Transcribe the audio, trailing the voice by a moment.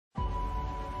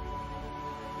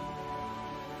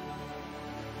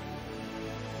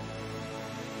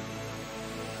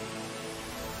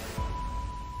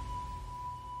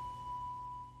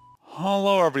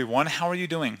Hello everyone, how are you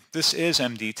doing? This is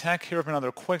MD Tech here with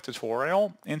another quick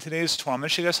tutorial. In today's tutorial, I'm going to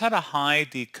show you guys how to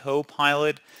hide the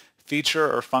Copilot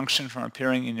feature or function from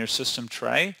appearing in your system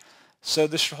tray. So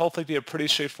this should hopefully be a pretty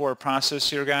straightforward process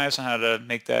here, guys, on how to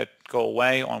make that go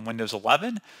away on Windows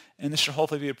 11. And this should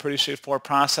hopefully be a pretty straightforward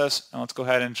process, and let's go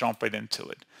ahead and jump right into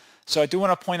it. So I do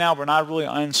want to point out we're not really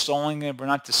uninstalling it, we're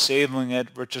not disabling it,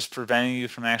 we're just preventing you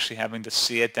from actually having to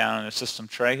see it down in the system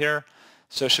tray here.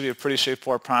 So it should be a pretty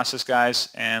straightforward process, guys,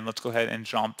 and let's go ahead and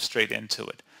jump straight into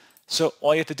it. So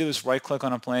all you have to do is right-click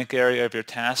on a blank area of your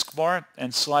taskbar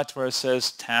and select where it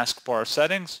says Taskbar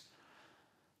Settings.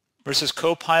 Versus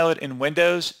Copilot in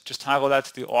Windows, just toggle that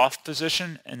to the off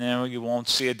position, and then you won't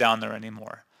see it down there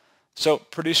anymore. So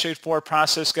pretty straightforward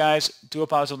process, guys. Do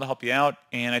hope I was able to help you out,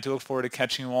 and I do look forward to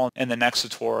catching you all in the next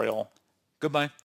tutorial. Goodbye.